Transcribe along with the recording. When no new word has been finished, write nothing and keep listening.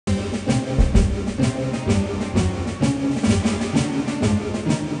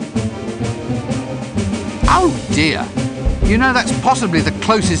dear. You know, that's possibly the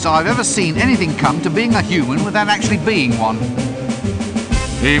closest I've ever seen anything come to being a human without actually being one.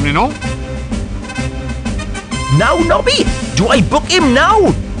 Evening all. Now, Nobby, do I book him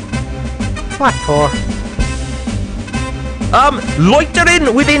now? What for?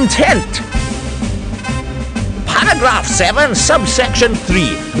 Loitering with intent. Paragraph 7, subsection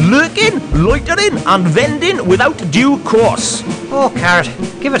 3. Lurking, loitering and vending without due course. Oh, Carrot,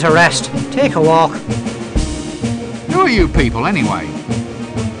 give it a rest. Take a walk. Who are you people, anyway?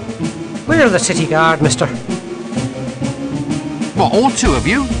 We're the city guard, mister. What, all two of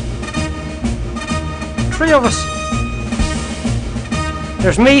you? 3 of us.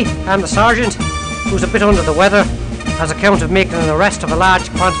 There's me and the sergeant, who's a bit under the weather as account of making an arrest of a large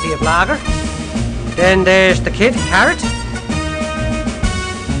quantity of lager. Then there's the kid, Carrot.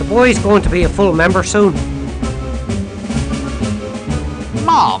 The boy's going to be a full member soon.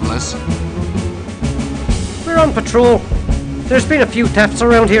 Marvellous. We're on patrol. There's been a few thefts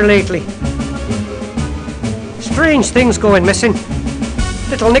around here lately. Strange things going missing.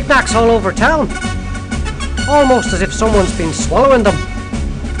 Little knickknacks all over town. Almost as if someone's been swallowing them.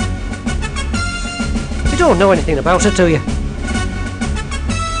 You don't know anything about it, do you?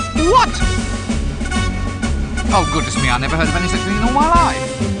 What? Oh, goodness me, I never heard of any such thing in all my life.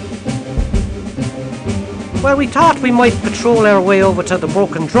 Well, we thought we might patrol our way over to the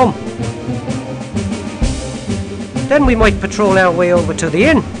Broken Drum. Then we might patrol our way over to the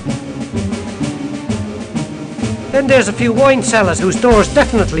inn. Then there's a few wine cellars whose doors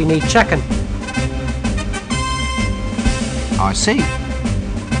definitely need checking. I see.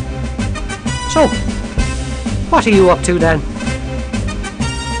 So, what are you up to then?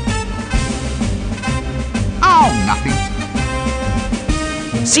 Oh, nothing.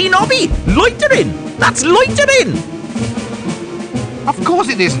 See, Nobby, loitering. That's loitering. Of course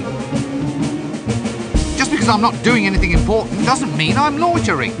it isn't. Just because I'm not doing anything important doesn't mean I'm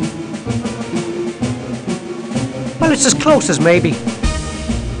loitering. Well, it's as close as maybe.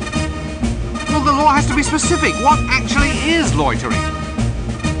 Well, the law has to be specific. What actually is loitering?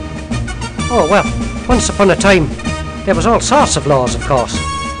 Oh, well, once upon a time, there was all sorts of laws, of course.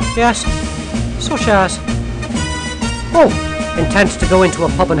 Yes, such as... Oh, intent to go into a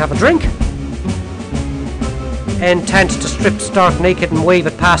pub and have a drink. Intent to strip stark naked and wave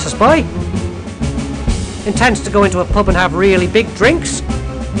at passers-by. Intent to go into a pub and have really big drinks.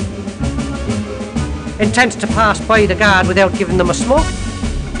 Intent to pass by the guard without giving them a smoke.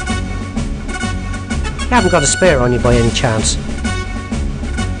 You haven't got a spare on you by any chance?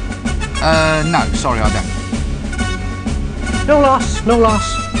 No, sorry, I don't. No loss, no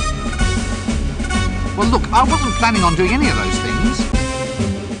loss. Well, look, I wasn't planning on doing any of those things.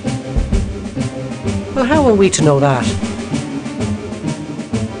 Well, how are we to know that?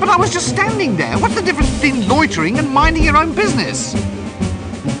 But I was just standing there. What's the difference between loitering and minding your own business?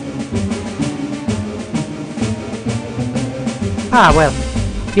 Ah, well,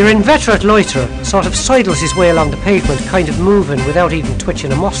 your inveterate loiterer sort of sidles his way along the pavement, kind of moving without even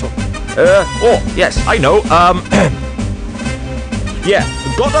twitching a muscle. Oh, yes, I know. Yeah,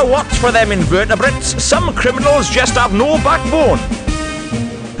 gotta watch for them invertebrates. Some criminals just have no backbone.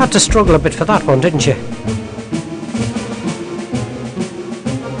 Had to struggle a bit for that one, didn't you?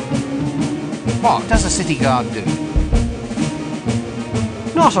 What does a city guard do?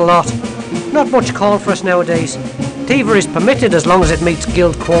 Not a lot. Not much call for us nowadays. Thievery is permitted as long as it meets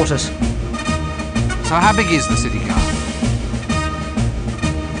guild quotas. So how big is the city guard?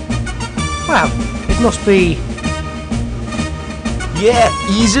 Well, it must be... Yeah,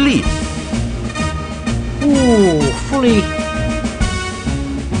 easily. Ooh, fully...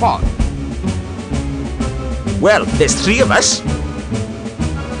 What? Well, there's 3 of us.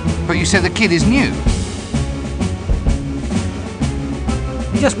 But you said the kid is new.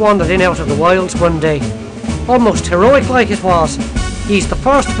 He just wandered in out of the wilds one day. Almost heroic like it was. He's the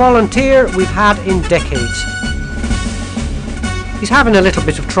first volunteer we've had in decades. He's having a little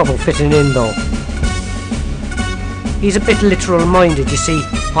bit of trouble fitting in though. He's a bit literal minded, you see,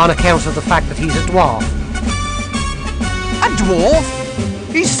 on account of the fact that he's a dwarf. A dwarf?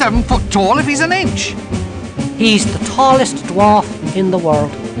 He's 7 foot tall if he's an inch. He's the tallest dwarf in the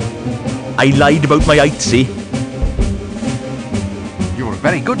world. I lied about my height, see? You're a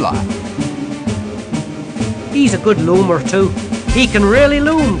very good liar. He's a good loomer too. He can really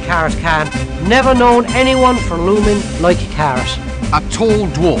loom, Carrot can. Never known anyone for looming like Carrot. A tall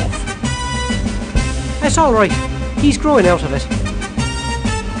dwarf. That's alright. He's growing out of it.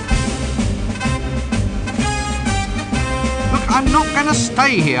 Look, I'm not going to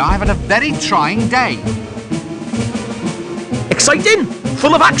stay here. I've had a very trying day. Exciting?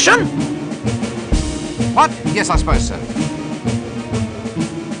 Full of action? What? Yes, I suppose so.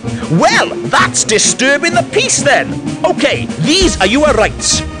 Well, that's disturbing the peace then. Okay, these are your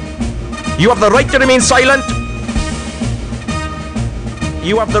rights. You have the right to remain silent.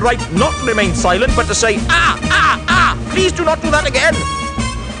 You have the right not to remain silent, but to say, please do not do that again.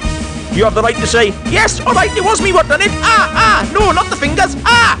 You have the right to say, yes, all right, it was me what done it. No, not the fingers.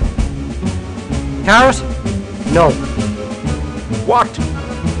 Carrot? No. What?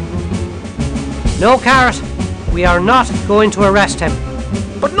 No, Carrot. We are not going to arrest him.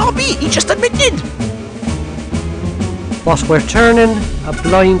 But Nobby, he just admitted. But we're turning a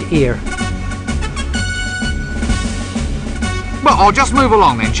blind ear. Well, I'll just move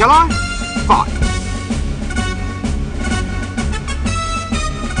along then, shall I? Fine.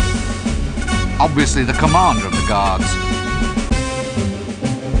 Obviously the commander of the guards.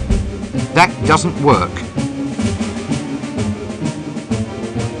 That doesn't work.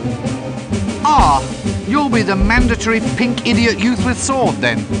 You'll be the mandatory pink idiot youth with sword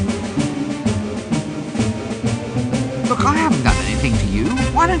then. Look, I haven't done anything to you.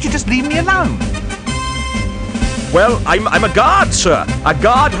 Why don't you just leave me alone? Well, I'm a guard, sir. A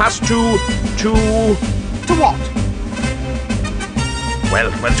guard has to... To what? Well,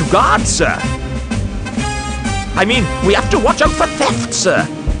 to guard, sir. I mean, we have to watch out for theft, sir.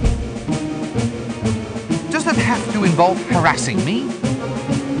 Does that have to involve harassing me?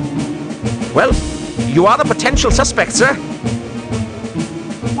 Well, you are the potential suspect, sir.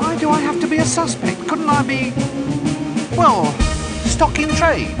 Why do I have to be a suspect? Couldn't I be, well, stock in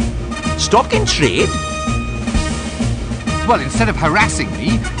trade? Stock in trade? Well, instead of harassing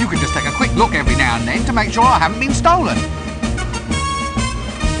me, you can just take a quick look every now and then to make sure I haven't been stolen.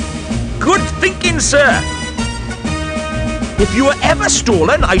 Good thinking, sir. If you are ever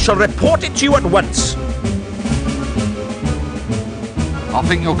stolen, I shall report it to you at once. I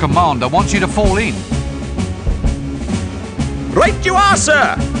think your commander wants you to fall in. Right you are,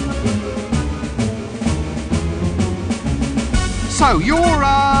 sir. So, you're,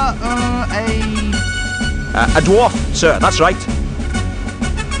 A dwarf, sir, that's right.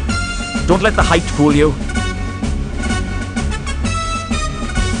 Don't let the height fool you.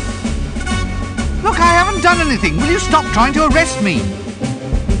 Look, I haven't done anything. Will you stop trying to arrest me?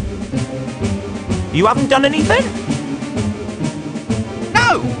 You haven't done anything?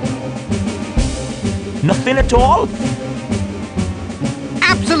 No! Nothing at all?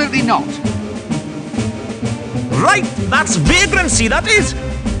 Absolutely not. Right, that's vagrancy, that is.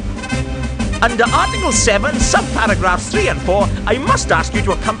 Under Article 7, subparagraphs 3 and 4, I must ask you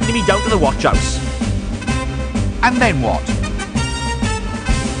to accompany me down to the watch house. And then what?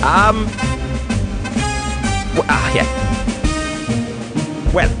 Yeah.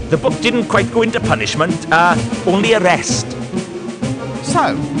 Well, the book didn't quite go into punishment, only arrest.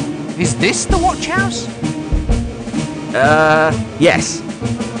 So, is this the watch house? Yes.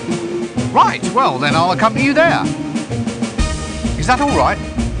 Right, well then I'll accompany you there. Is that all right?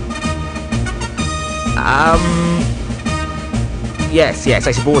 Yes,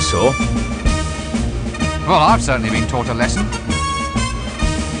 I suppose so. Well, I've certainly been taught a lesson.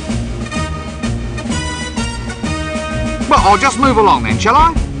 Well, I'll just move along then, shall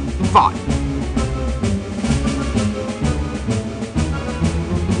I? Fine.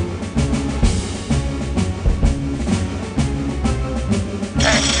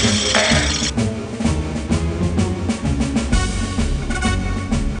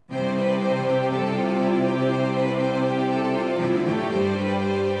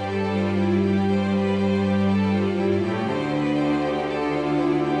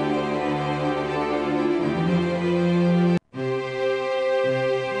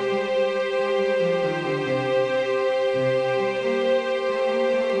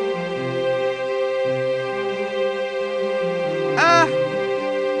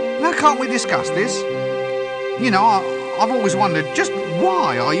 Can't we discuss this? You know, I've always wondered, just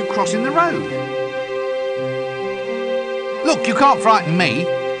why are you crossing the road? Look, you can't frighten me.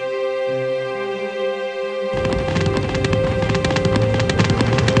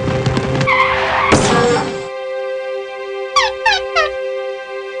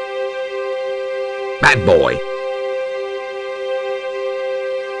 Bad boy.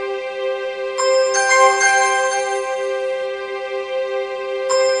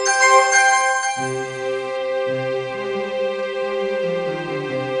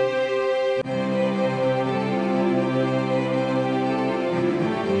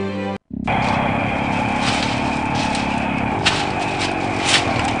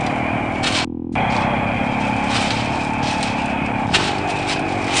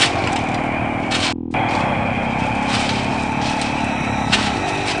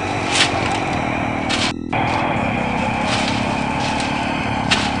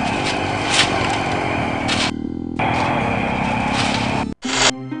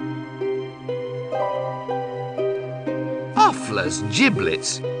 Niffler's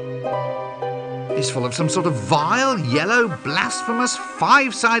giblets. It's full of some sort of vile, yellow, blasphemous,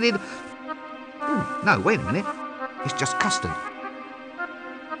 five-sided... Ooh, no, wait a minute. It's just custard.